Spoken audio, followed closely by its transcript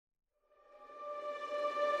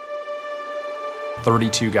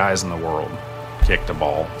32 guys in the world kicked a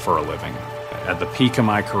ball for a living. At the peak of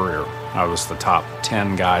my career, I was the top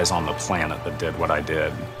 10 guys on the planet that did what I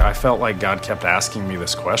did. I felt like God kept asking me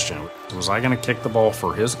this question. Was I going to kick the ball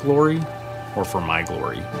for His glory or for my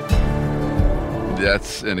glory?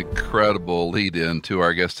 That's an incredible lead-in to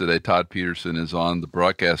our guest today. Todd Peterson is on the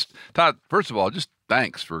broadcast. Todd, first of all, just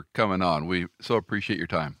thanks for coming on. We so appreciate your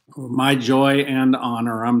time. My joy and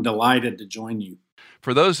honor. I'm delighted to join you.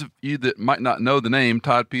 For those of you that might not know the name,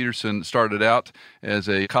 Todd Peterson started out as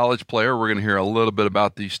a college player. We're going to hear a little bit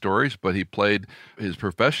about these stories, but he played his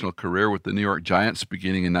professional career with the New York Giants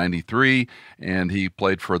beginning in '93, and he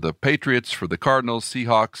played for the Patriots, for the Cardinals,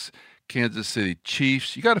 Seahawks, Kansas City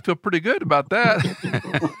Chiefs. You got to feel pretty good about that.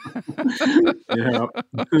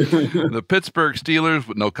 The Pittsburgh Steelers,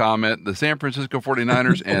 with no comment, the San Francisco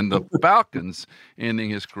 49ers, and the Falcons, ending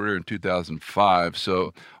his career in 2005.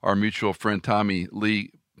 So our mutual friend Tommy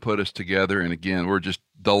Lee put us together. And again, we're just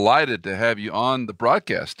delighted to have you on the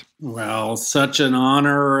broadcast. Well, such an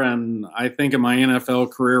honor. And I think of my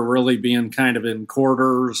NFL career really being kind of in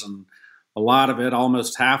quarters, and a lot of it,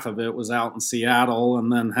 almost half of it, was out in Seattle,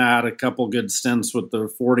 and then had a couple good stints with the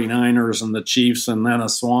 49ers and the Chiefs, and then a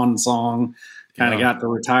swan song. Kind of got to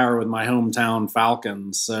retire with my hometown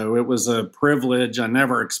Falcons. So it was a privilege. I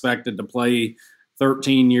never expected to play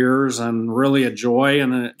 13 years, and really a joy,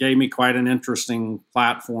 and it gave me quite an interesting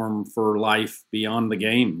platform for life beyond the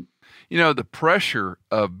game. You know, the pressure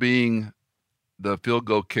of being the field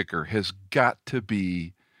goal kicker has got to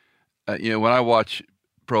be, when I watch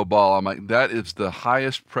pro ball, I'm like, that is the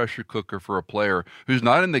highest pressure cooker for a player who's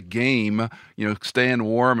not in the game, staying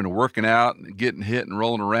warm and working out and getting hit and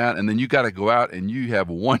rolling around. And then you got to go out and you have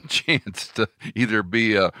one chance to either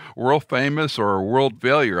be a world famous or a world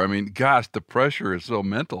failure. I mean, gosh, the pressure is so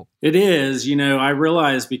mental. It is. I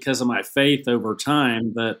realized because of my faith over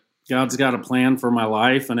time that God's got a plan for my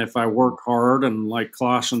life, and if I work hard, and like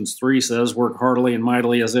Colossians 3 says, work heartily and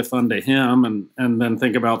mightily as if unto Him, and then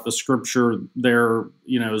think about the scripture there,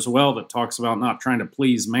 as well, that talks about not trying to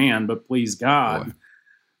please man, but please God, Boy.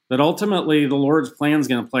 That ultimately the Lord's plan is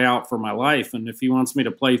going to play out for my life. And if He wants me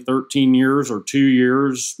to play 13 years or 2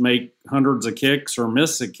 years, make hundreds of kicks or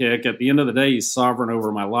miss a kick, at the end of the day, He's sovereign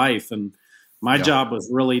over my life. And my job was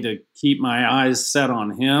really to keep my eyes set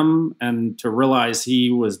on Him and to realize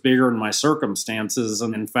He was bigger than my circumstances,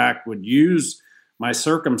 and in fact would use my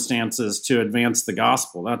circumstances to advance the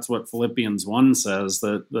gospel. That's what Philippians 1 says,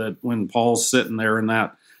 that when Paul's sitting there in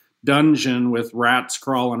that dungeon with rats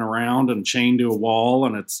crawling around and chained to a wall,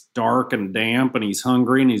 and it's dark and damp, and he's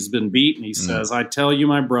hungry and he's been beaten, he says, I tell you,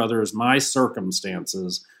 my brothers, my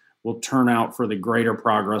circumstances will turn out for the greater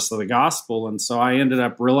progress of the gospel. And so I ended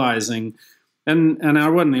up realizing, and I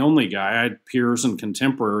wasn't the only guy. I had peers and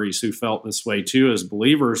contemporaries who felt this way too as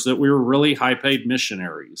believers, that we were really high-paid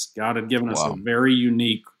missionaries. God had given us a very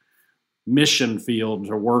unique mission field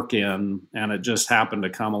to work in, and it just happened to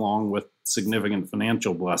come along with significant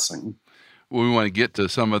financial blessing. We want to get to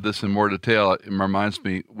some of this in more detail. It reminds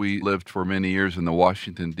me, we lived for many years in the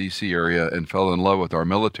Washington, D.C. area and fell in love with our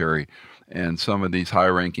military. And some of these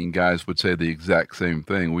high-ranking guys would say the exact same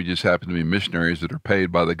thing. We just happen to be missionaries that are paid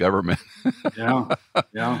by the government.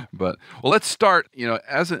 Yeah. But, let's start,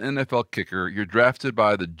 as an NFL kicker, you're drafted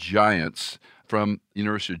by the Giants from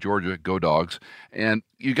University of Georgia, Go Dogs, and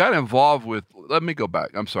you got involved with, let's go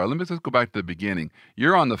back to the beginning.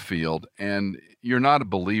 You're on the field, and you're not a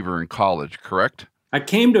believer in college, correct? I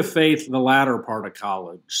came to faith the latter part of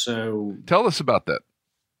college. So tell us about that.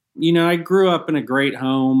 I grew up in a great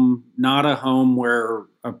home, not a home where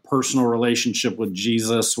a personal relationship with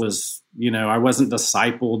Jesus was, I wasn't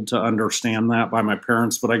discipled to understand that by my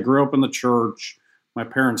parents, but I grew up in the church. My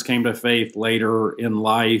parents came to faith later in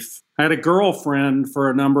life. I had a girlfriend for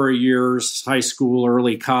a number of years, high school,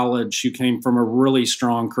 early college, who came from a really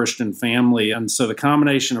strong Christian family. And so the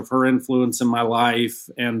combination of her influence in my life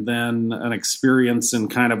and then an experience in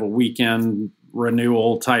kind of a weekend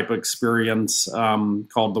renewal type experience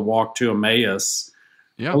called the Walk to Emmaus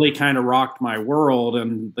really kind of rocked my world.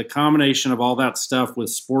 And the combination of all that stuff with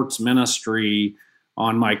sports ministry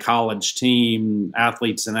on my college team,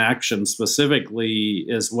 Athletes in Action specifically,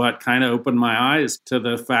 is what kind of opened my eyes to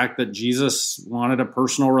the fact that Jesus wanted a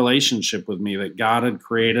personal relationship with me, that God had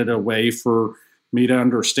created a way for me to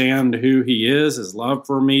understand who He is, His love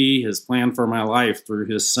for me, His plan for my life through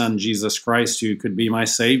His Son, Jesus Christ, who could be my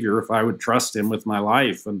Savior if I would trust Him with my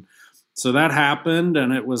life. And so that happened,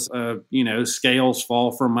 and it was a, scales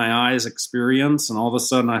fall from my eyes experience. And all of a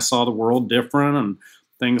sudden I saw the world different, and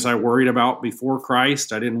things I worried about before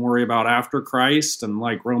Christ, I didn't worry about after Christ. And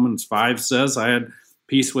like Romans 5 says, I had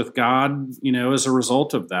peace with God, as a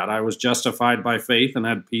result of that. I was justified by faith and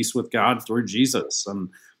had peace with God through Jesus. And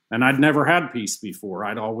I'd never had peace before.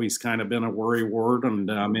 I'd always kind of been a worrywart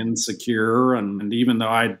and insecure. And even though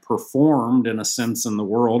I'd performed in a sense in the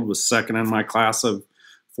world, was second in my class of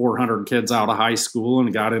 400 kids out of high school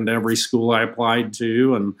and got into every school I applied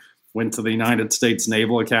to and went to the United States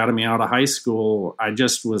Naval Academy out of high school, I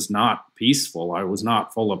just was not peaceful. I was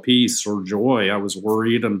not full of peace or joy. I was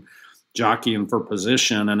worried and jockeying for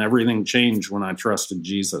position, and everything changed when I trusted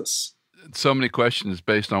Jesus. So many questions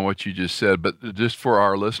based on what you just said, but just for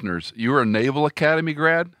our listeners, you were a Naval Academy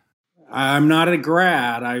grad? I'm not a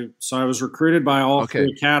grad. I was recruited by all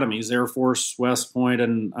three academies, Air Force, West Point,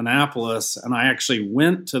 and Annapolis, and I actually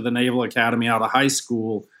went to the Naval Academy out of high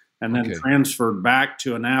school and then transferred back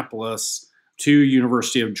to Annapolis to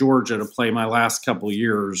University of Georgia to play my last couple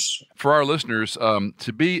years. For our listeners,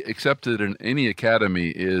 to be accepted in any academy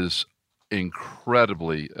is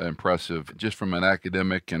incredibly impressive, just from an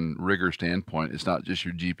academic and rigor standpoint. It's not just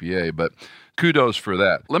your GPA, but kudos for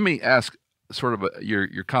that. Let me ask sort of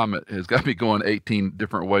your comment has got me going 18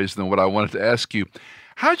 different ways than what I wanted to ask you.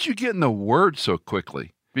 How'd you get in the Word so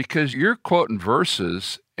quickly? Because you're quoting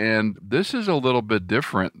verses, and this is a little bit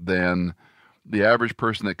different than the average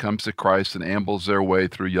person that comes to Christ and ambles their way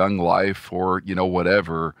through young life or,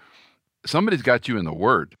 whatever. Somebody's got you in the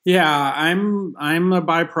Word. Yeah, I'm a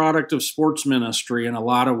byproduct of sports ministry in a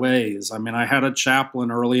lot of ways. I mean, I had a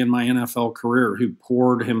chaplain early in my NFL career who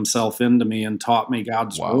poured himself into me and taught me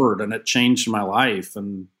God's Word, and it changed my life.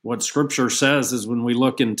 And what Scripture says is when we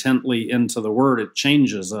look intently into the Word, it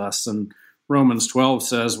changes us. And Romans 12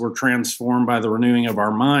 says we're transformed by the renewing of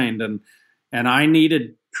our mind. And I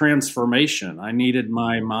needed transformation. I needed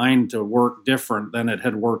my mind to work different than it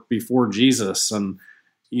had worked before Jesus. And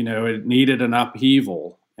it needed an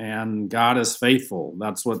upheaval, and God is faithful.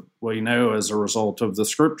 That's what we know as a result of the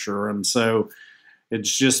Scripture. And so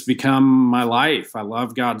it's just become my life. I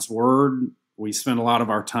love God's Word. We spend a lot of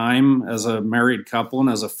our time as a married couple and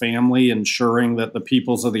as a family ensuring that the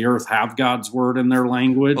peoples of the earth have God's Word in their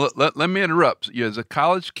language. Well, let me interrupt. As a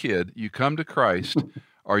college kid, you come to Christ.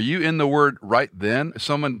 Are you in the Word right then?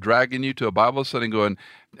 Someone dragging you to a Bible study and going,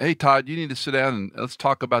 hey, Todd, you need to sit down and let's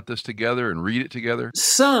talk about this together and read it together?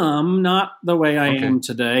 Some, not the way I am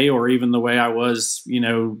today or even the way I was,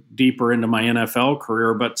 deeper into my NFL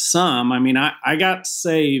career, but some. I mean, I got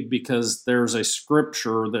saved because there's a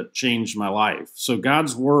scripture that changed my life. So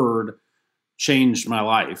God's Word changed my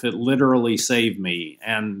life. It literally saved me.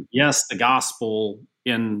 And yes, the gospel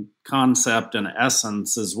in concept and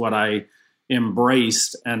essence is what I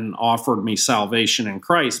embraced and offered me salvation in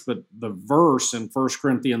Christ. But the verse in 1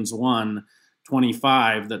 Corinthians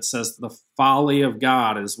 1:25 that says the folly of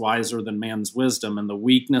God is wiser than man's wisdom and the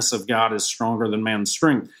weakness of God is stronger than man's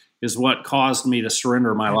strength is what caused me to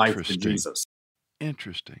surrender my life to Jesus.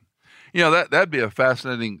 Interesting. That'd be a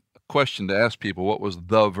fascinating question to ask people. What was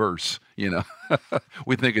the verse?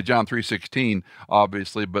 We think of John 3:16,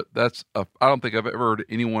 obviously, but I don't think I've ever heard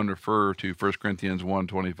anyone refer to 1 Corinthians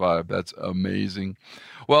 1:25. That's amazing.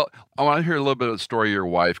 Well, I want to hear a little bit of the story of your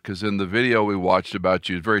wife, because in the video we watched about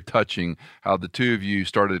you, it's very touching how the two of you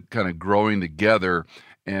started kind of growing together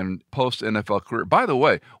and post-NFL career. By the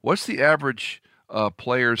way, what's the average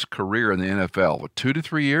player's career in the NFL? 2 to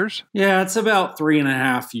 3 years? Yeah, it's about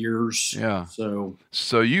 3.5 years. Yeah.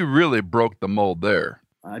 So you really broke the mold there.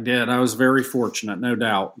 I did. I was very fortunate, no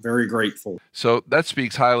doubt. Very grateful. So that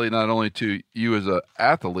speaks highly not only to you as an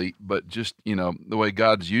athlete, but just, the way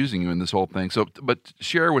God's using you in this whole thing. So, but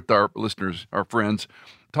share with our listeners, our friends,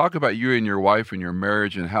 talk about you and your wife and your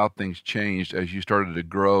marriage and how things changed as you started to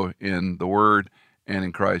grow in the Word and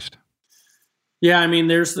in Christ. Yeah, I mean,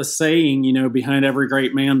 there's the saying, behind every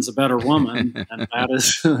great man's a better woman, and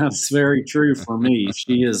that's very true for me.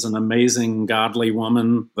 She is an amazing, godly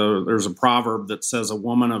woman. There's a proverb that says a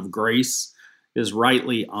woman of grace is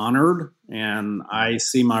rightly honored, and I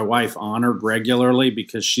see my wife honored regularly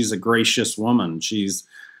because she's a gracious woman. She's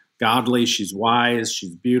godly, she's wise,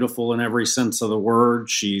 she's beautiful in every sense of the word.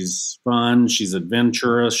 She's fun, she's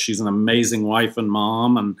adventurous, she's an amazing wife and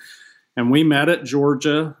mom, and we met at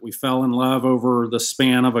Georgia. We fell in love over the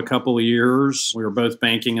span of a couple of years. We were both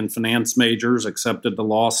banking and finance majors, accepted to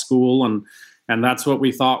law school. And that's what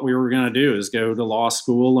we thought we were going to do, is go to law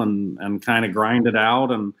school and kind of grind it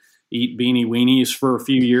out and eat beanie weenies for a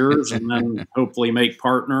few years and then hopefully make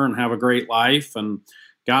partner and have a great life. And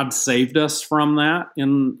God saved us from that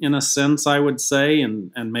in a sense, I would say,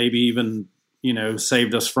 and maybe even,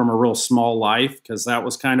 saved us from a real small life, because that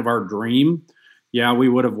was kind of our dream. Yeah, we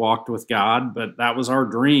would have walked with God, but that was our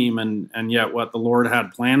dream. And yet what the Lord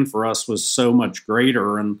had planned for us was so much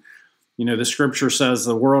greater. And, The scripture says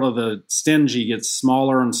the world of the stingy gets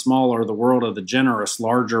smaller and smaller, the world of the generous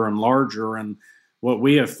larger and larger. And what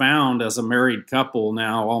we have found as a married couple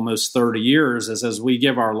now, almost 30 years, is as we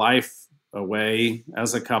give our life away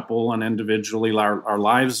as a couple and individually our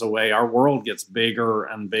lives away, our world gets bigger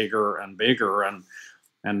and bigger and bigger.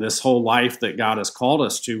 And this whole life that God has called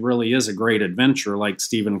us to really is a great adventure, like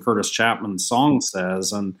Stephen Curtis Chapman's song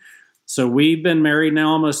says. And so we've been married now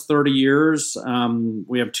almost 30 years.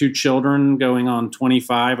 We have 2 children going on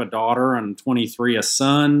 25, a daughter, and 23, a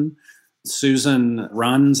son. Susan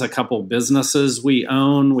runs a couple businesses we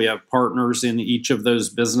own. We have partners in each of those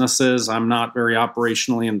businesses. I'm not very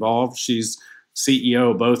operationally involved. She's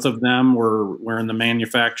CEO of both of them. We're in the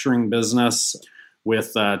manufacturing business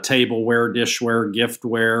with tableware, dishware,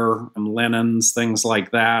 giftware, and linens, things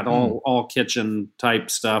like that, all kitchen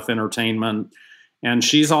type stuff, entertainment. And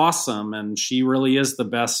she's awesome, and she really is the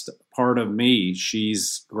best part of me.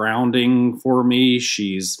 She's grounding for me.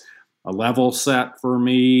 She's a level set for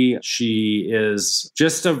me. She is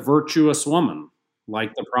just a virtuous woman,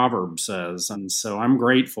 like the proverb says. And so I'm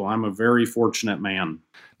grateful. I'm a very fortunate man.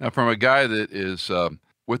 Now, from a guy that is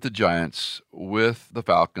with the Giants, with the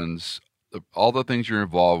Falcons, all the things you're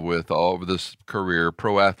involved with all over this career,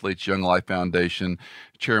 Pro Athletes Young Life Foundation,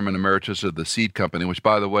 Chairman Emeritus of the Seed Company, which,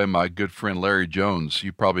 by the way, my good friend Larry Jones,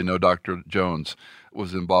 you probably know Dr. Jones,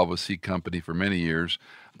 was involved with Seed Company for many years.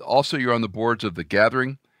 Also, you're on the boards of The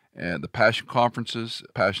Gathering and the Passion Conferences,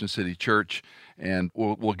 Passion City Church, and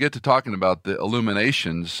we'll get to talking about the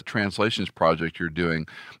Illuminations translations project you're doing.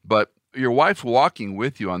 But your wife's walking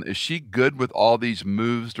with you on. Is she good with all these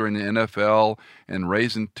moves during the NFL and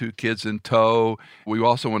raising 2 kids in tow? We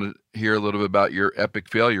also want to hear a little bit about your epic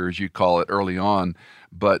failure, as you call it, early on.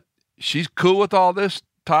 But she's cool with all this,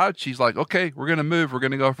 Todd. She's like, okay, we're going to move. We're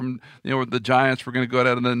going to go from the Giants. We're going to go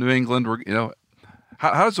down to New England.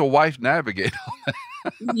 How does a wife navigate all that?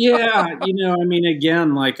 Yeah,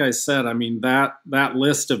 again, like I said, that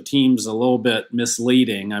list of teams is a little bit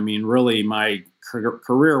misleading. Really, my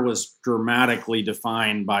career was dramatically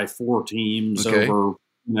defined by 4 teams over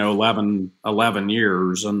 11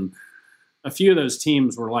 years, and a few of those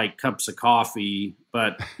teams were like cups of coffee.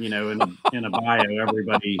 But in a bio,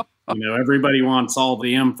 everybody wants all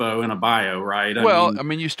the info in a bio, right?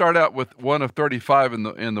 You start out with one of 35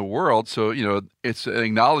 in the world, so it's an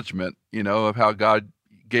acknowledgement of how God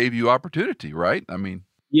gave you opportunity, right?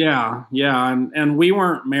 Yeah, and we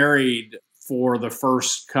weren't married for the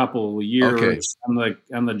first couple of years,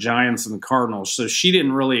 and the Giants and the Cardinals. So she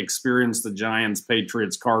didn't really experience the Giants,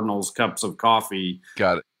 Patriots, Cardinals cups of coffee.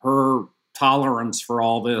 Got it. Her tolerance for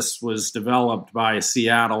all this was developed by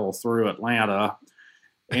Seattle through Atlanta.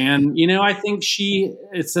 And, I think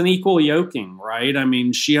it's an equal yoking, right?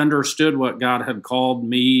 She understood what God had called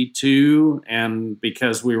me to. And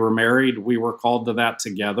because we were married, we were called to that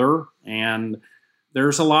together. And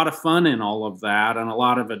there's a lot of fun in all of that, and a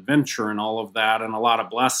lot of adventure in all of that, and a lot of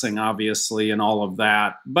blessing, obviously, in all of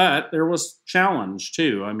that. But there was challenge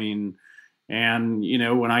too. When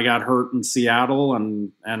I got hurt in Seattle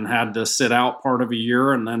and had to sit out part of a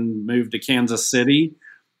year and then moved to Kansas City,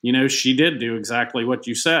 she did do exactly what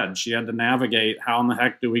you said. She had to navigate, how in the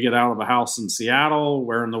heck do we get out of a house in Seattle?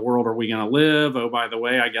 Where in the world are we going to live? Oh, by the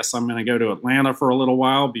way, I guess I'm going to go to Atlanta for a little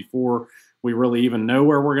while before we really even know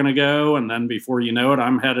where we're going to go. And then before you know it,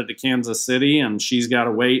 I'm headed to Kansas City, and she's got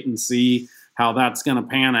to wait and see how that's going to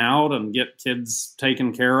pan out and get kids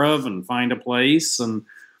taken care of and find a place. And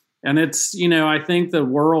it's, I think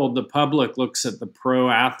the public looks at the pro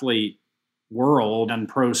athlete world and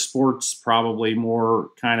pro sports probably more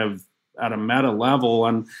kind of at a meta level.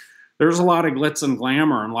 And there's a lot of glitz and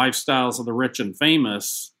glamour and lifestyles of the rich and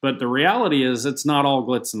famous. But the reality is it's not all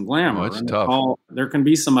glitz and glamour. It's tough. There can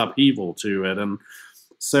be some upheaval to it. And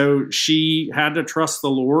so she had to trust the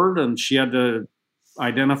Lord, and she had to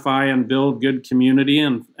identify and build good community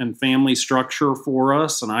and family structure for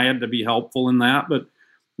us. And I had to be helpful in that. But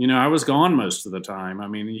I was gone most of the time.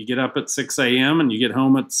 You get up at 6 a.m. and you get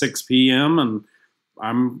home at 6 p.m. and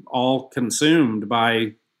I'm all consumed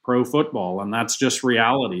by pro football, and that's just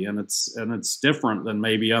reality. And it's different than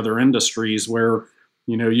maybe other industries where,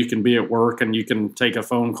 you can be at work and you can take a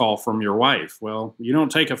phone call from your wife. Well, you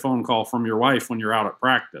don't take a phone call from your wife when you're out at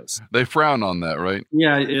practice. They frown on that, right?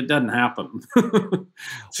 Yeah, it doesn't happen.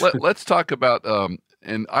 Let's talk about,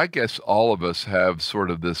 and I guess all of us have sort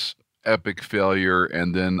of this epic failure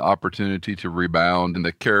and then opportunity to rebound in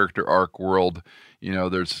the character arc world.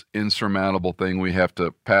 There's insurmountable thing we have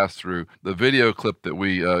to pass through. The video clip that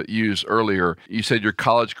we used earlier, you said your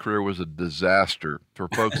college career was a disaster. For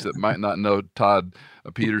folks that might not know Todd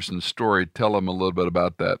Peterson's story, tell them a little bit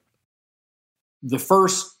about that. the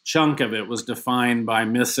first chunk of it was defined by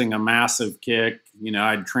missing a massive kick.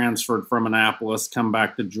 I'd transferred from Annapolis, come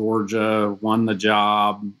back to Georgia, won the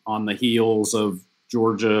job on the heels of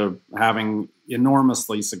Georgia having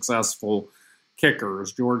enormously successful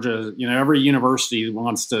kickers. Georgia, every university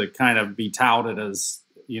wants to kind of be touted as,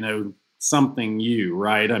 something U,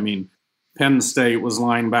 right? I mean, Penn State was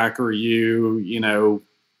linebacker U,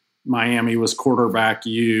 Miami was quarterback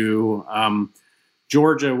U.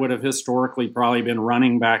 Georgia would have historically probably been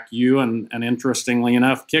running back U and interestingly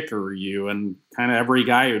enough, kicker U. And kind of every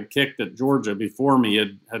guy who'd kicked at Georgia before me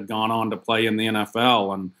had gone on to play in the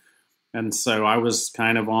NFL. And so I was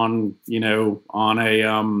kind of on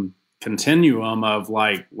a continuum of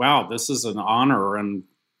like, wow, this is an honor and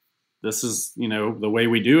this is, the way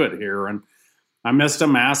we do it here. And I missed a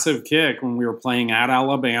massive kick when we were playing at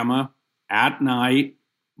Alabama at night.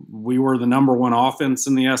 We were the number one offense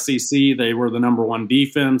in the SEC. They were the number one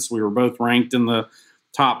defense. We were both ranked in the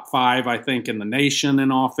top 5, I think, in the nation in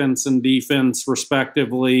offense and defense,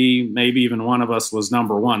 respectively. Maybe even one of us was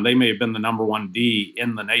number 1. They may have been the number 1 D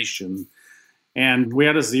in the nation. And we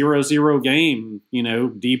had a 0-0 game,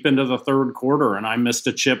 deep into the third quarter. And I missed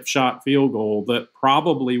a chip shot field goal that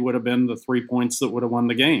probably would have been the 3 points that would have won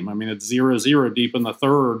the game. I mean, it's 0-0 deep in the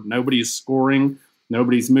third. Nobody's scoring.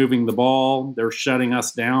 Nobody's moving the ball. They're shutting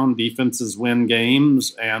us down. Defenses win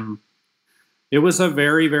games. And it was a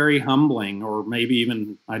very, very humbling, or maybe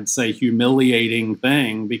even I'd say humiliating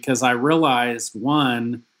thing, because I realized,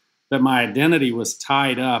 one, that my identity was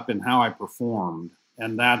tied up in how I performed.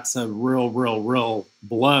 And that's a real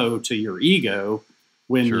blow to your ego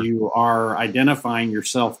when Sure. you are identifying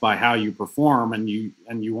yourself by how you perform and you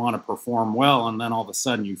want to perform well. And then all of a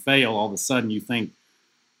sudden you fail. All of a sudden you think,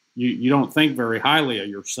 you don't think very highly of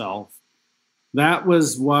yourself. That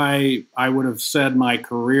was why I would have said my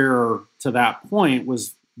career to that point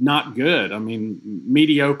was not good. I mean,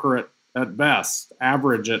 mediocre at best,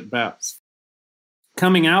 average at best.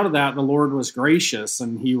 Coming out of that, the Lord was gracious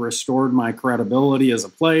and he restored my credibility as a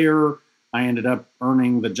player. I ended up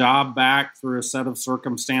earning the job back through a set of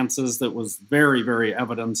circumstances that was very, very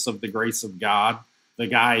evidence of the grace of God. The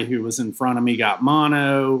guy who was in front of me got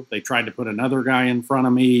mono. They tried to put another guy in front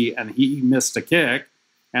of me and he missed a kick.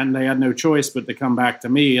 And they had no choice but to come back to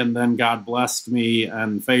me. And then God blessed me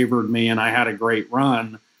and favored me. And I had a great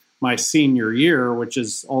run my senior year, which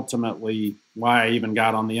is ultimately why I even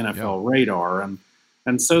got on the NFL radar.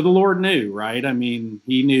 And so the Lord knew, right? I mean,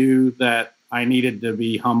 he knew that I needed to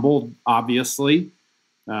be humbled, obviously.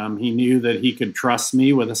 He knew that he could trust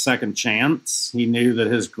me with a second chance. He knew that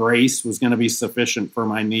his grace was going to be sufficient for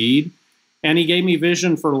my need. And he gave me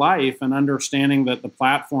vision for life and understanding that the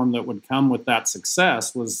platform that would come with that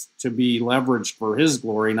success was to be leveraged for his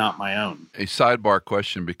glory, not my own. A sidebar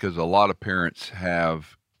question, because a lot of parents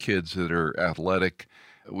have kids that are athletic.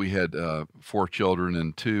 We had 4 children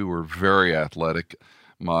and 2 were very athletic.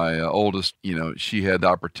 My oldest, she had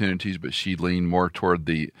opportunities, but she leaned more toward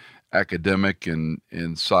the academic and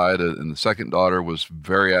side. And the second daughter was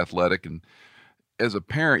very athletic. And as a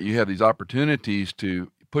parent, you have these opportunities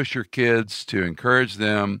to push your kids, to encourage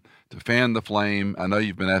them, to fan the flame. I know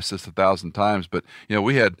you've been asked this 1,000 times, but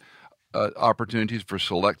we had opportunities for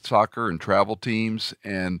select soccer and travel teams,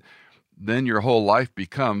 and then your whole life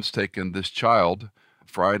becomes taking this child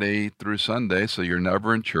Friday through Sunday, so you're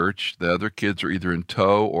never in church. The other kids are either in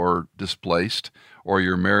tow or displaced, or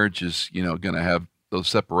your marriage is going to have those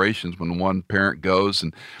separations when one parent goes,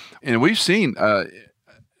 and we've seen,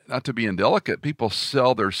 not to be indelicate, people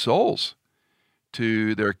sell their souls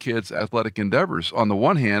to their kids' athletic endeavors. On the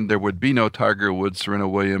one hand, there would be no Tiger Woods, Serena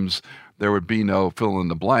Williams, there would be no fill in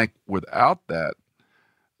the blank without that.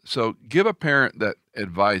 So give a parent that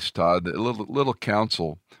advice, Todd, a little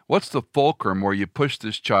counsel. What's the fulcrum where you push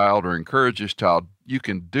this child or encourage this child, you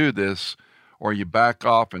can do this, or you back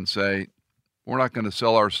off and say, we're not going to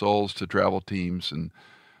sell our souls to travel teams and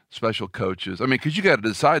special coaches? I mean, because you got to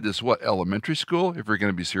decide this, elementary school, if you're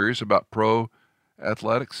going to be serious about pro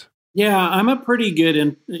athletics? Yeah, I'm a pretty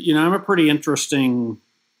good, I'm a pretty interesting,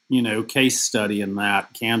 case study in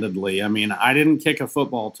that, candidly. I mean, I didn't kick a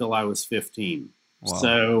football till I was 15. Wow.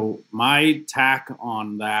 So my tack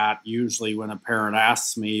on that, usually when a parent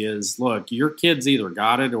asks me, is, look, your kids either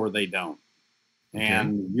got it or they don't. Okay.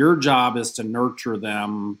 And your job is to nurture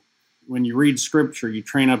them. When you read scripture, you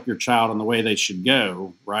train up your child in the way they should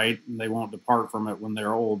go, right? And they won't depart from it when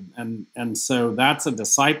they're old. And so that's a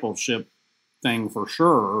discipleship thing for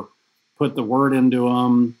sure. Put the word into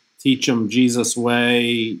them, teach them Jesus'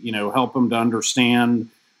 way, help them to understand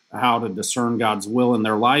how to discern God's will in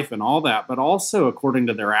their life and all that, but also according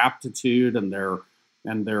to their aptitude and their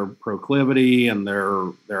and their proclivity and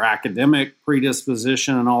their academic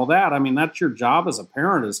predisposition and all that. I mean, that's your job as a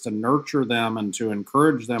parent, is to nurture them and to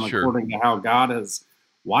encourage them Sure. according to how God has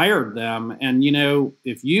wired them. And,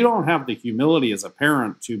 if you don't have the humility as a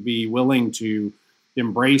parent to be willing to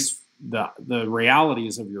embrace the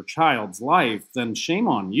realities of your child's life, then shame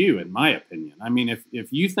on you, in my opinion. I mean,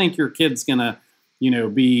 if you think your kid's going to,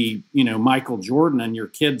 be, Michael Jordan, and your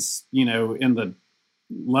kid's, in the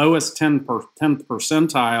lowest 10th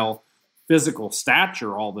percentile physical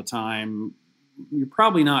stature all the time, you're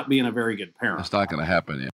probably not being a very good parent. It's not going to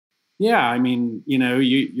happen. Yeah. Yeah, I mean,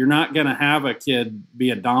 you're not going to have a kid be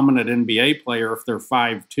a dominant NBA player if they're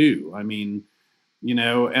 5'2". I mean,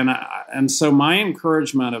 and so my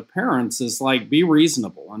encouragement of parents is like, be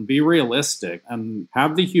reasonable and be realistic and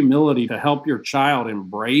have the humility to help your child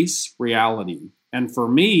embrace reality. And for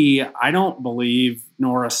me, I don't believe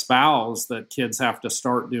nor espouse that kids have to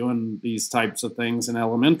start doing these types of things in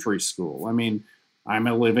elementary school. I mean, I'm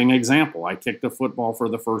a living example. I kicked a football for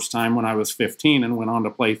the first time when I was 15 and went on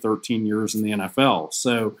to play 13 years in the NFL.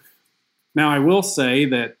 So now I will say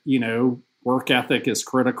that, work ethic is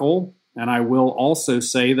critical. And I will also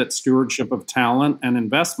say that stewardship of talent and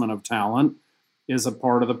investment of talent is a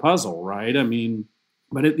part of the puzzle, right? I mean,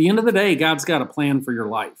 but at the end of the day, God's got a plan for your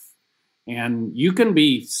life. And you can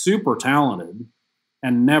be super talented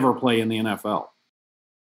and never play in the NFL.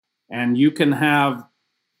 And you can have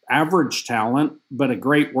average talent, but a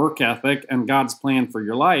great work ethic, and God's plan for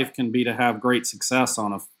your life can be to have great success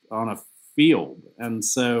on a field. And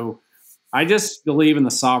so I just believe in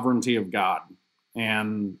the sovereignty of God.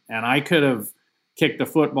 And I could have kicked a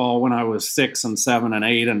football when I was 6 and 7 and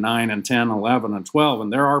 8 and 9 and 10, 11 and 12.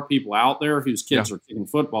 And there are people out there whose kids are kicking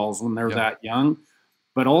footballs when they're that young.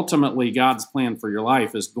 But ultimately, God's plan for your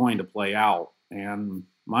life is going to play out. And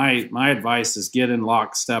my advice is get in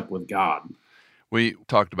lockstep with God. We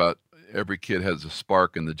talked about every kid has a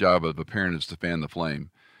spark, and the job of a parent is to fan the flame.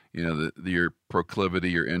 Your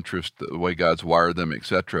proclivity, your interest, the way God's wired them,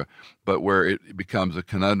 etc. But where it becomes a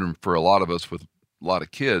conundrum for a lot of us with a lot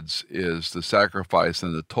of kids is the sacrifice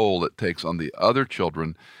and the toll it takes on the other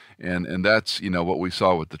children. And that's, what we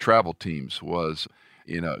saw with the travel teams was,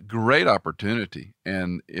 great opportunity.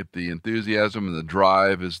 And if the enthusiasm and the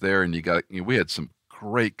drive is there, and we had some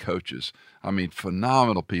great coaches. I mean,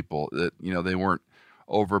 phenomenal people that, they weren't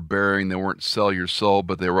overbearing. They weren't sell your soul,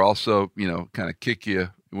 but they were also, kind of kick you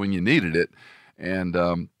when you needed it.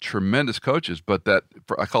 And tremendous coaches. But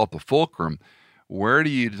I call it the fulcrum. Where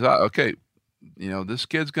do you decide, okay, this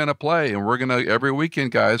kid's going to play, and we're going to, every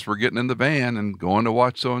weekend, guys, we're getting in the van and going to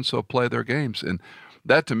watch so-and-so play their games. And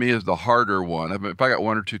that to me is the harder one. I mean, if I got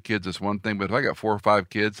 1 or 2 kids, it's one thing, but if I got 4 or 5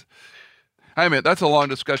 kids, I mean, that's a long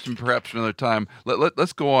discussion, perhaps another time.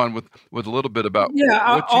 Let's go on with a little bit about.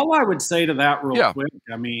 Yeah, all I would say to that real quick,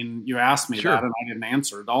 I mean, you asked me that and I didn't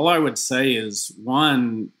answer it. All I would say is,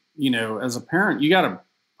 one, as a parent, you got to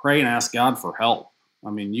pray and ask God for help. I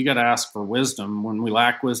mean, you got to ask for wisdom. When we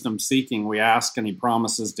lack wisdom seeking, we ask, and he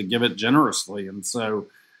promises to give it generously. And so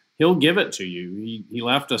he'll give it to you. He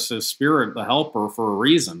left us his spirit, the helper, for a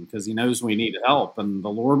reason, because he knows we need help. And the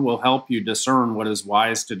Lord will help you discern what is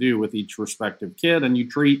wise to do with each respective kid. And you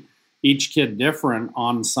treat each kid different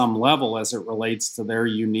on some level as it relates to their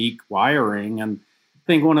unique wiring. And I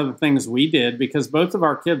think one of the things we did, because both of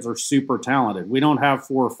our kids are super talented. We don't have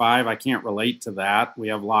 4 or 5. I can't relate to that. We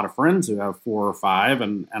have a lot of friends who have 4 or 5.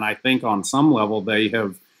 And I think on some level they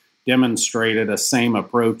have demonstrated a same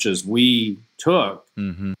approach as we took.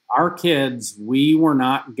 Mm-hmm. Our kids, we were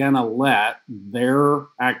not going to let their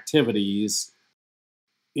activities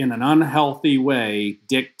in an unhealthy way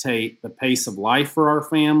dictate the pace of life for our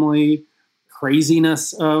family,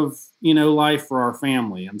 craziness of, life for our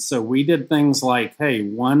family. And so we did things like, hey,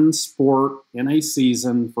 1 sport in a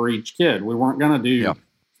season for each kid. We weren't going to do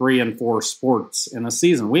 3 and 4 sports in a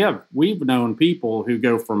season. We've known people who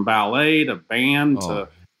go from ballet to band to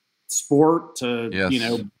sport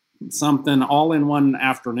to, something all in one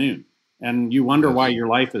afternoon. And you wonder why your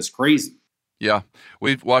life is crazy. Yeah.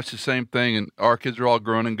 We've watched the same thing, and our kids are all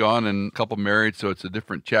grown and gone and a couple married, so it's a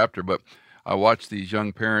different chapter. But I watch these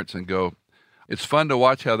young parents and go, it's fun to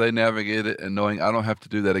watch how they navigate it and knowing I don't have to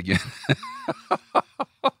do that again.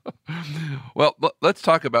 Well, let's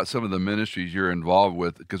talk about some of the ministries you're involved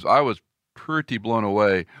with, because I was pretty blown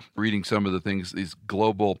away reading some of the things, these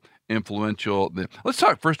global influential. Let's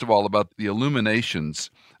talk first of all about the Illuminations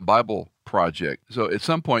Bible Project. So at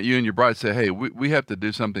some point you and your bride say, hey, we have to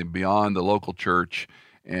do something beyond the local church,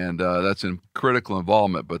 and that's in critical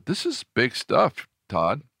involvement. But this is big stuff,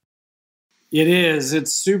 Todd. It is.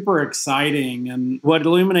 It's super exciting. And what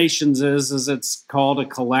Illuminations is it's called a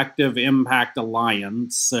Collective Impact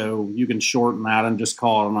Alliance. So you can shorten that and just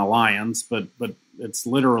call it an alliance, but it's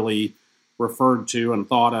literally referred to and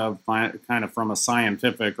thought of kind of from a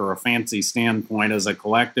scientific or a fancy standpoint as a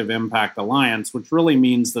Collective Impact Alliance, which really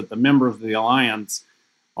means that the members of the alliance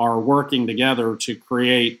are working together to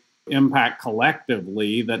create impact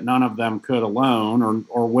collectively that none of them could alone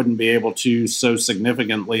or wouldn't be able to so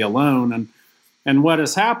significantly alone. And what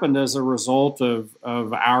has happened as a result of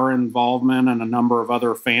our involvement and a number of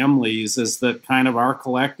other families is that kind of our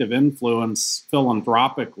collective influence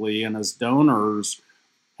philanthropically and as donors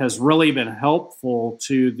has really been helpful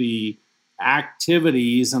to the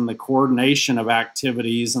activities and the coordination of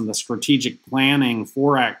activities and the strategic planning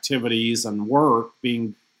for activities and work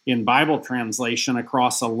being in Bible translation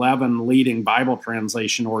across 11 leading Bible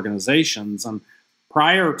translation organizations. And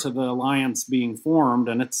prior to the alliance being formed,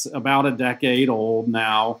 and it's about a decade old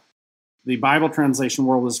now, the Bible translation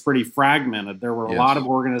world was pretty fragmented. There were a lot of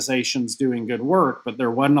organizations doing good work, but there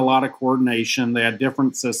wasn't a lot of coordination. They had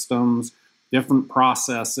different systems, different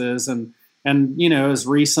processes. And as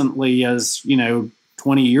recently as, 20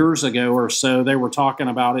 years ago or so, they were talking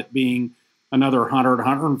about it being another 100,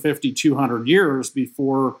 150, 200 years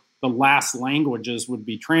before the last languages would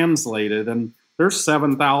be translated. And there's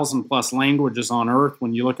 7,000 plus languages on earth.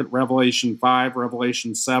 When you look at Revelation 5,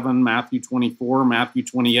 Revelation 7, Matthew 24, Matthew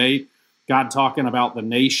 28, God talking about the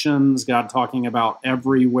nations, God talking about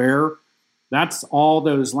everywhere. That's all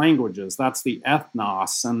those languages. That's the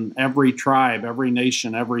ethnos, and every tribe, every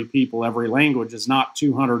nation, every people, every language is not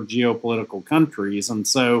 200 geopolitical countries. And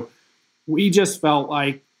so we just felt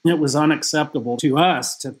like it was unacceptable to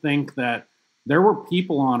us to think that there were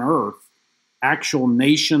people on earth, actual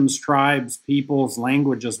nations, tribes, peoples,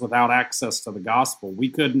 languages without access to the gospel. We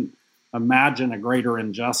couldn't imagine a greater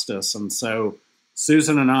injustice. And so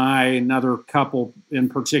Susan and I, another couple in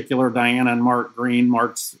particular, Diana and Mark Green,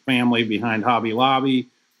 Mark's family behind Hobby Lobby,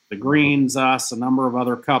 the Greens, us, a number of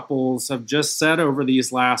other couples have just said over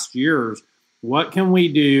these last years, what can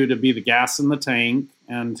we do to be the gas in the tank?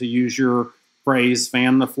 And to use your phrase,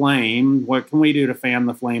 fan the flame. What can we do to fan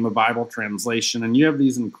the flame of Bible translation? And you have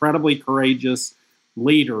these incredibly courageous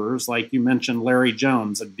leaders, like you mentioned, Larry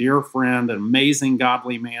Jones, a dear friend, an amazing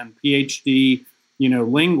godly man, PhD,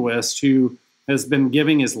 linguist who has been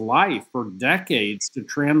giving his life for decades to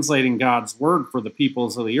translating God's word for the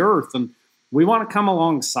peoples of the earth. And we want to come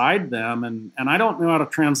alongside them. And I don't know how to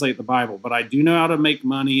translate the Bible, but I do know how to make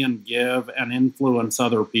money and give and influence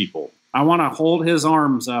other people. I want to hold his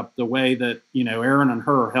arms up the way that, Aaron and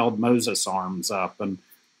Hur held Moses' arms up.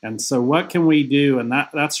 And so what can we do? And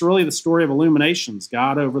that's really the story of Illuminations.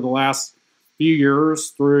 God, over the last few years,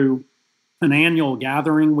 through an annual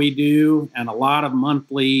gathering we do and a lot of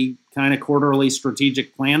monthly kind of quarterly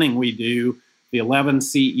strategic planning we do, the 11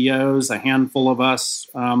 CEOs, a handful of us,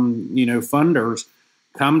 funders,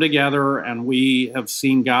 come together, and we have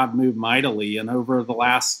seen God move mightily. And over the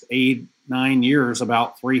last 8-9 years,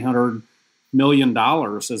 about $300 million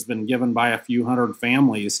has been given by a few hundred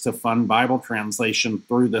families to fund Bible translation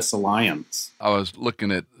through this alliance. I was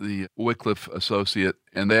looking at the Wycliffe Associate,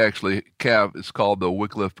 and they actually have, it's called the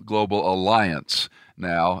Wycliffe Global Alliance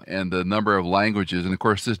now, and the number of languages. And of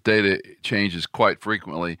course, this data changes quite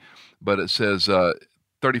frequently, but it says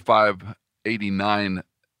 3589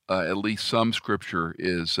 at least some scripture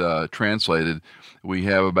is translated. We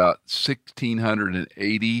have about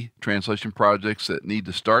 1,680 translation projects that need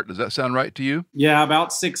to start. Does that sound right to you? Yeah,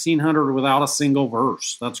 about 1,600 without a single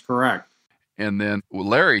verse. That's correct. And then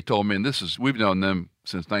Larry told me, and we've known them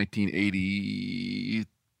since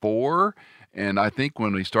 1984. And I think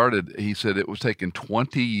when we started, he said it was taking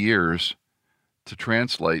 20 years to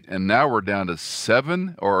translate. And now we're down to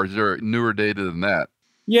 7, or is there newer data than that?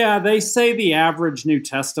 Yeah, they say the average New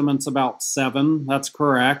Testament's about 7. That's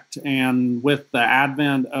correct. And with the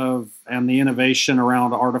advent of and the innovation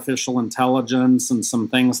around artificial intelligence and some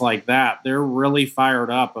things like that, they're really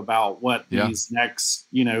fired up about what these next,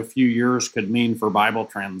 few years could mean for Bible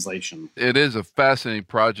translation. It is a fascinating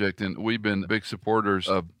project, and we've been big supporters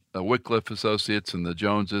of Wycliffe Associates and the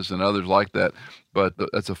Joneses and others like that. But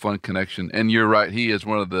that's a fun connection. And you're right, he is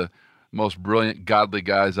one of the most brilliant, godly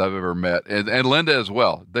guys I've ever met. And Linda as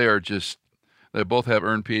well. They both have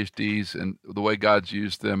earned PhDs, and the way God's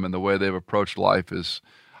used them and the way they've approached life is,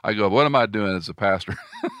 I go, what am I doing as a pastor?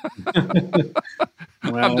 Well,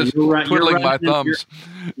 I'm just twiddling my thumbs.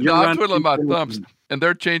 I'm twiddling my thumbs, and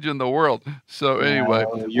they're changing the world. So anyway.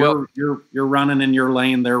 You're running in your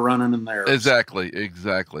lane, they're running in theirs. Exactly.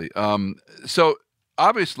 So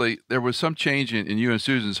obviously there was some change in you and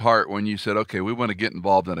Susan's heart when you said, okay, we want to get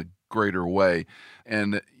involved in a greater way.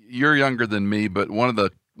 And you're younger than me, but one of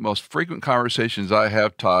the most frequent conversations I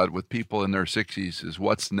have, Todd, with people in their 60s is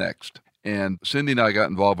what's next. And Cindy and I got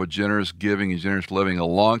involved with generous giving and generous living a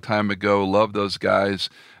long time ago. Love those guys.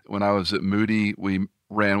 When I was at Moody, we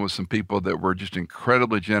ran with some people that were just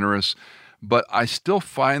incredibly generous. But I still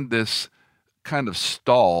find this kind of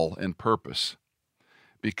stall in purpose,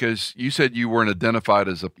 because you said you weren't identified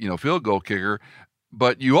as a field goal kicker,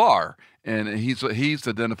 but you are. And he's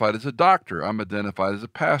identified as a doctor. I'm identified as a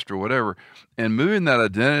pastor, whatever. And moving that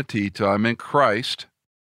identity to I'm in Christ,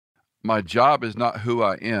 my job is not who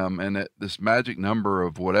I am. And at this magic number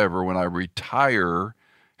of whatever, when I retire,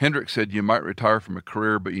 Hendricks said you might retire from a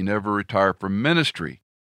career, but you never retire from ministry.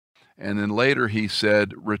 And then later he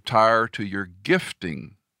said, retire to your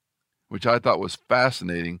gifting, which I thought was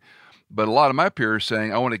fascinating. But a lot of my peers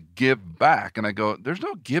saying, I want to give back. And I go, there's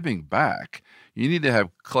no giving back. You need to have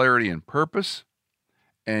clarity and purpose,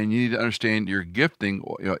 and you need to understand your gifting.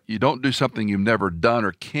 You don't do something you've never done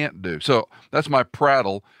or can't do. So that's my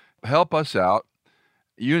prattle. Help us out.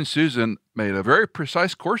 You and Susan made a very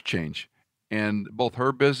precise course change in both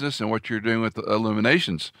her business and what you're doing with the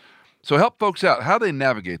Illuminations. So help folks out. How do they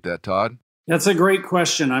navigate that, Todd? That's a great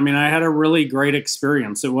question. I mean, I had a really great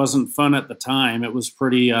experience. It wasn't fun at the time. It was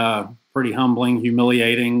pretty humbling,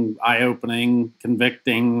 humiliating, eye-opening,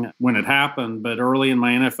 convicting when it happened. But early in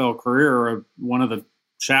my NFL career, one of the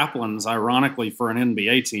chaplains, ironically, for an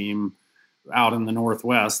NBA team out in the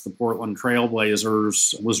Northwest, the Portland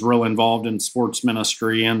Trailblazers, was real involved in sports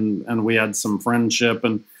ministry, and we had some friendship.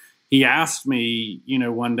 And he asked me,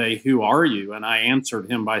 one day, who are you? And I answered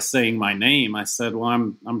him by saying my name. I said,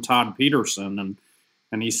 well, I'm Todd Peterson.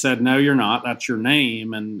 And he said, no, you're not. That's your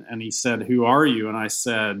name. And he said, who are you? And I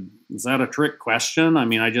said, is that a trick question? I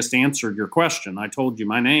mean, I just answered your question. I told you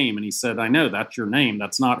my name. And he said, I know, that's your name.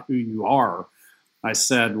 That's not who you are. I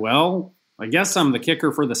said, well, I guess I'm the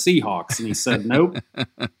kicker for the Seahawks. And he said, nope,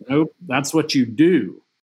 that's what you do.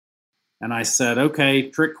 And I said,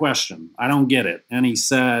 okay, trick question. I don't get it. And he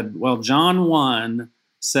said, well, John 1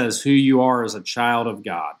 says who you are as a child of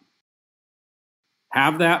God.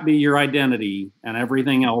 Have that be your identity, and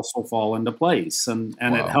everything else will fall into place. And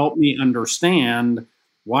Wow. It helped me understand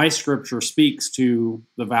why Scripture speaks to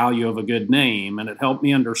the value of a good name. And it helped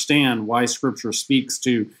me understand why Scripture speaks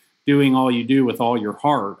to doing all you do with all your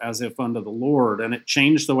heart as if unto the Lord. And it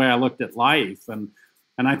changed the way I looked at life. And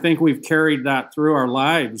I think we've carried that through our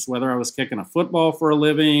lives, whether I was kicking a football for a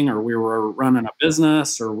living, or we were running a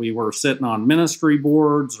business, or we were sitting on ministry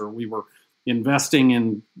boards, or we were investing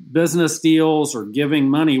in business deals or giving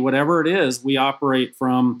money, whatever it is, we operate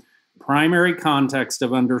from primary context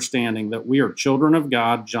of understanding that we are children of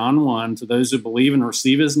God. John 1, to those who believe and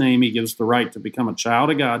receive his name, he gives the right to become a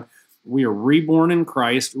child of God. We are reborn in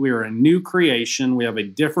Christ. We are a new creation. We have a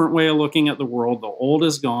different way of looking at the world. The old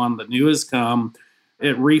is gone. The new has come.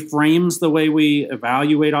 It reframes the way we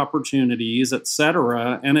evaluate opportunities,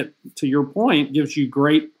 etc. And it, to your point, gives you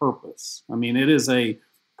great purpose. I mean, it is a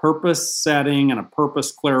purpose setting and a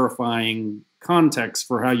purpose clarifying context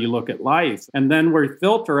for how you look at life. And then we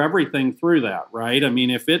filter everything through that, right? I mean,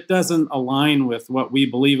 if it doesn't align with what we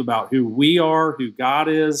believe about who we are, who God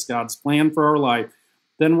is, God's plan for our life,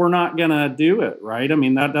 then we're not going to do it, right? I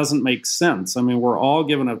mean, that doesn't make sense. I mean, we're all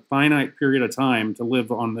given a finite period of time to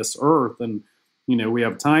live on this earth. And, we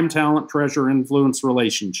have time, talent, treasure, influence,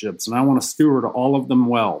 relationships, and I want to steward all of them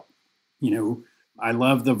well. I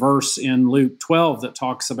love the verse in Luke 12 that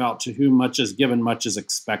talks about to whom much is given, much is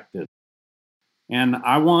expected. And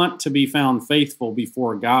I want to be found faithful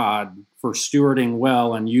before God for stewarding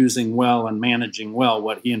well and using well and managing well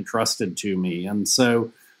what he entrusted to me. And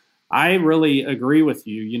so I really agree with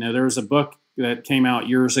you. There's a book that came out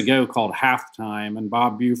years ago called Halftime, and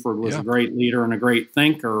Bob Buford was a great leader and a great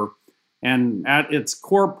thinker. And at its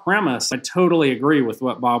core premise, I totally agree with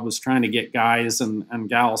what Bob was trying to get guys and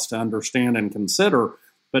gals to understand and consider.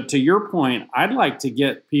 But to your point, I'd like to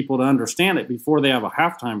get people to understand it before they have a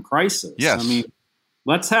halftime crisis. Yes. I mean,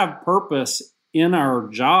 let's have purpose in our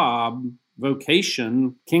job,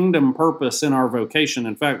 vocation, kingdom purpose in our vocation.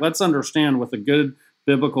 In fact, let's understand with a good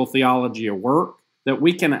biblical theology of work that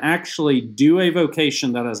we can actually do a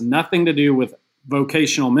vocation that has nothing to do with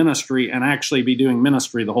vocational ministry and actually be doing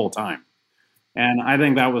ministry the whole time. And I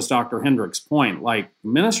think that was Dr. Hendricks' point. Like,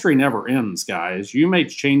 ministry never ends, guys. You may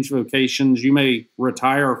change vocations, you may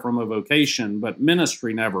retire from a vocation, but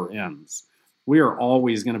ministry never ends. We are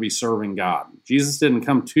always going to be serving God. Jesus didn't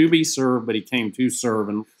come to be served, but he came to serve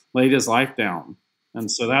and laid his life down. And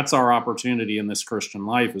so that's our opportunity in this Christian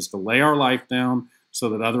life, is to lay our life down so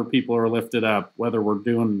that other people are lifted up, whether we're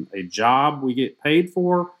doing a job we get paid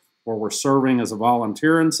for or we're serving as a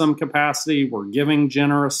volunteer in some capacity, we're giving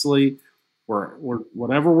generously, we're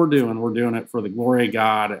whatever we're doing it for the glory of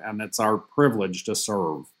God, and it's our privilege to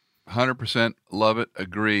serve. 100% love it,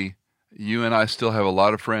 agree. You and I still have a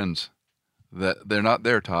lot of friends that they're not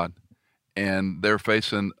there, Todd, and they're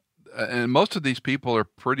facing, and most of these people are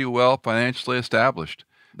pretty well financially established.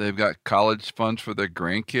 They've got college funds for their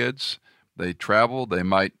grandkids. They travel. They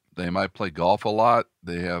might play golf a lot.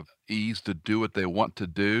 They have ease to do what they want to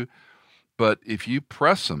do. But if you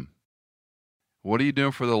press them, what are you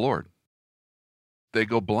doing for the Lord? They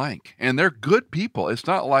go blank. And they're good people. It's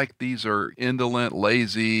not like these are indolent,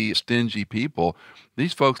 lazy, stingy people.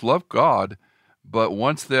 These folks love God, but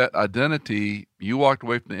once that identity, you walked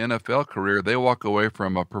away from the NFL career, they walk away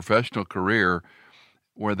from a professional career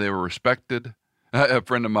where they were respected. A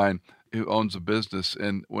friend of mine who owns a business,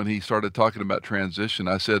 and when he started talking about transition,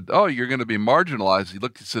 I said, "Oh, you're going to be marginalized." He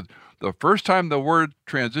looked, he said, "The first time the word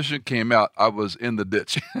transition came out, I was in the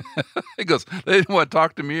ditch." He goes, "They didn't want to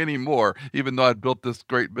talk to me anymore, even though I'd built this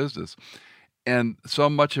great business." And so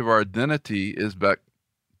much of our identity is back,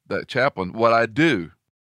 that chaplain, what I do.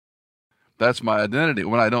 That's my identity.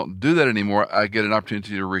 When I don't do that anymore, I get an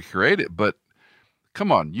opportunity to recreate it. But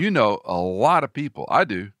come on, you know a lot of people, I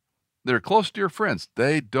do, they're close to your friends.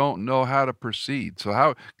 They don't know how to proceed. So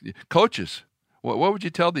how, coaches, what would you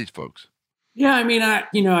tell these folks? Yeah, I mean,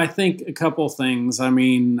 I think a couple things. I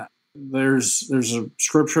mean, there's a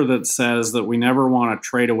scripture that says that we never want to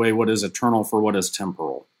trade away what is eternal for what is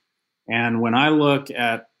temporal. And when I look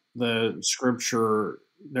at the scripture,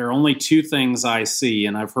 there are only two things I see,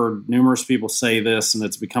 and I've heard numerous people say this, and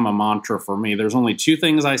it's become a mantra for me. There's only two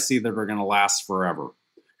things I see that are going to last forever.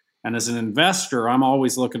 And as an investor, I'm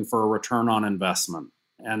always looking for a return on investment.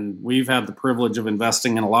 And we've had the privilege of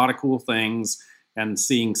investing in a lot of cool things and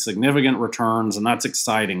seeing significant returns, and that's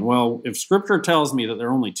exciting. Well, if Scripture tells me that there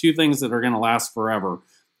are only two things that are going to last forever,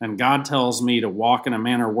 and God tells me to walk in a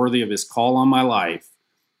manner worthy of His call on my life,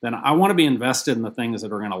 then I want to be invested in the things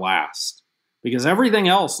that are going to last, because everything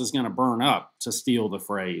else is going to burn up, to steal the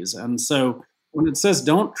phrase. And so when it says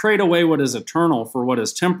don't trade away what is eternal for what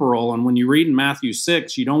is temporal, and when you read in Matthew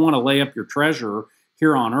 6, you don't want to lay up your treasure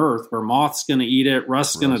here on earth where moth's going to eat it,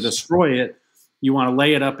 rust's going to destroy it. You want to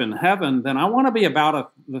lay it up in heaven. Then I want to be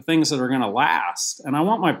about the things that are going to last. And I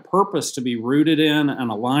want my purpose to be rooted in and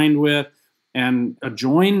aligned with and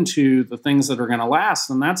joined to the things that are going to last.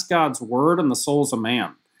 And that's God's word and the souls of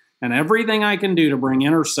man. And everything I can do to bring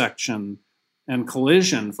intersection and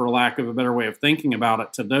collision, for lack of a better way of thinking about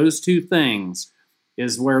it, to those two things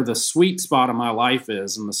is where the sweet spot of my life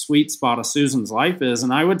is, and the sweet spot of Susan's life is.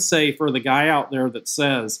 And I would say for the guy out there that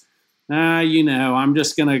says, I'm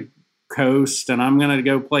just going to coast and I'm going to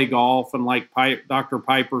go play golf, and like Dr.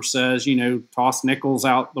 Piper says, toss nickels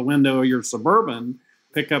out the window of your Suburban,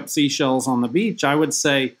 pick up seashells on the beach, I would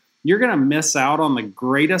say you're going to miss out on the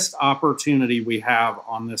greatest opportunity we have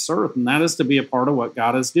on this earth, and that is to be a part of what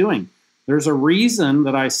God is doing. There's a reason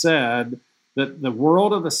that I said that the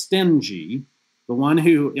world of the stingy, the one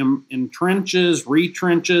who entrenches,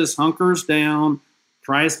 retrenches, hunkers down,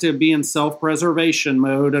 tries to be in self-preservation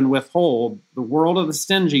mode and withhold, the world of the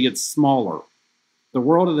stingy gets smaller. The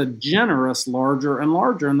world of the generous, larger and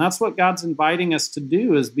larger. And that's what God's inviting us to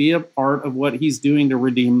do, is be a part of what He's doing to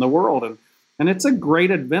redeem the world. And it's a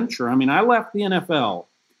great adventure. I mean, I left the NFL,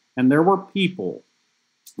 and there were people,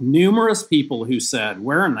 numerous people, who said,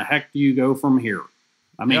 where in the heck do you go from here?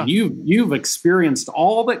 I mean, you've experienced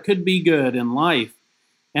all that could be good in life.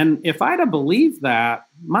 And if I'd have believed that,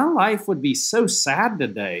 my life would be so sad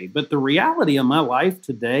today. But the reality of my life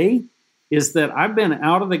today is that I've been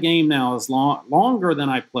out of the game now longer than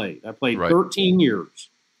I played. I played 13 years.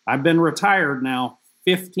 I've been retired now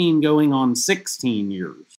 15 going on 16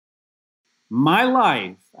 years. My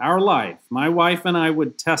life, our life, my wife and I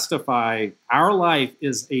would testify, our life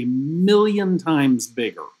is a million times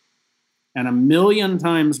bigger and a million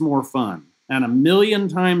times more fun and a million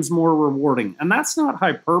times more rewarding. And that's not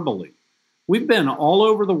hyperbole. We've been all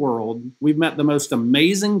over the world. We've met the most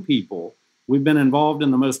amazing people. We've been involved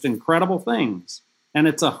in the most incredible things. And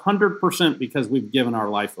it's 100% because we've given our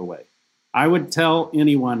life away. I would tell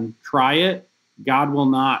anyone, try it. God will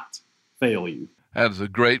not fail you. That is a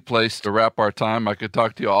great place to wrap our time. I could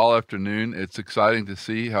talk to you all afternoon. It's exciting to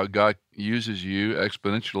see how God uses you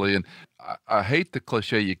exponentially. And I hate the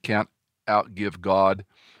cliche, you can't outgive God,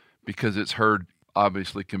 because it's heard,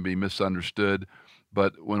 obviously can be misunderstood.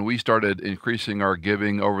 But when we started increasing our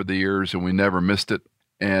giving over the years, and we never missed it,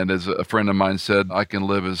 and as a friend of mine said, I can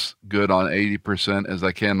live as good on 80% as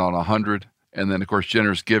I can on 100. And then, of course,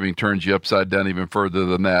 generous giving turns you upside down even further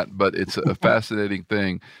than that. But it's a fascinating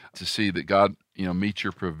thing to see that God meet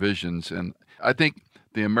your provisions. And I think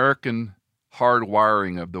the American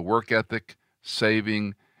hardwiring of the work ethic,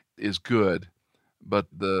 saving is good, but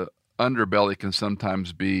the underbelly can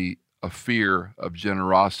sometimes be a fear of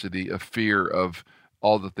generosity, a fear of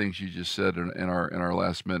all the things you just said in our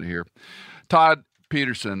last minute here. Todd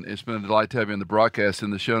Peterson, it's been a delight to have you in the broadcast.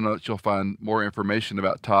 In the show notes, you'll find more information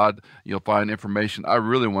about Todd. You'll find information. I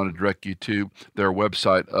really want to direct you to their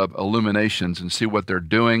website of Illuminations and see what they're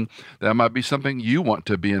doing. That might be something you want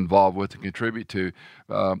to be involved with and contribute to.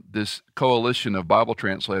 This coalition of Bible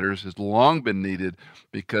translators has long been needed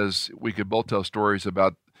because we could both tell stories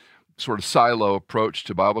about sort of silo approach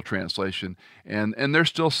to Bible translation, and there's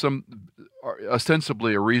still some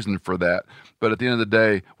ostensibly a reason for that, but at the end of the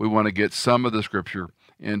day, we want to get some of the Scripture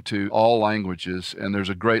into all languages, and there's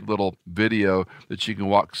a great little video that you can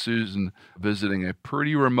watch Susan visiting a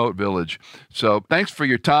pretty remote village. So thanks for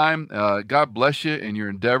your time. God bless you in your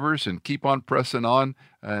endeavors, and keep on pressing on,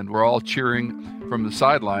 and we're all cheering from the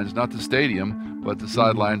sidelines, not the stadium, but the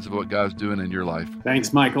sidelines of what God's doing in your life.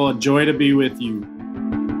 Thanks, Michael. A joy to be with you.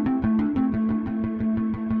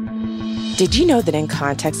 Did you know that In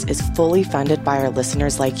Context is fully funded by our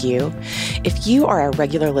listeners like you? If you are a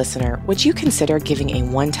regular listener, would you consider giving a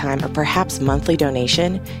one-time or perhaps monthly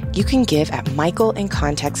donation? You can give at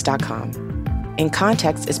michaelincontext.com. In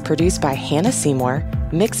Context is produced by Hannah Seymour,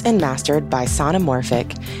 mixed and mastered by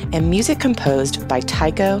Sonomorphic, and music composed by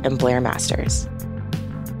Tycho and Blair Masters.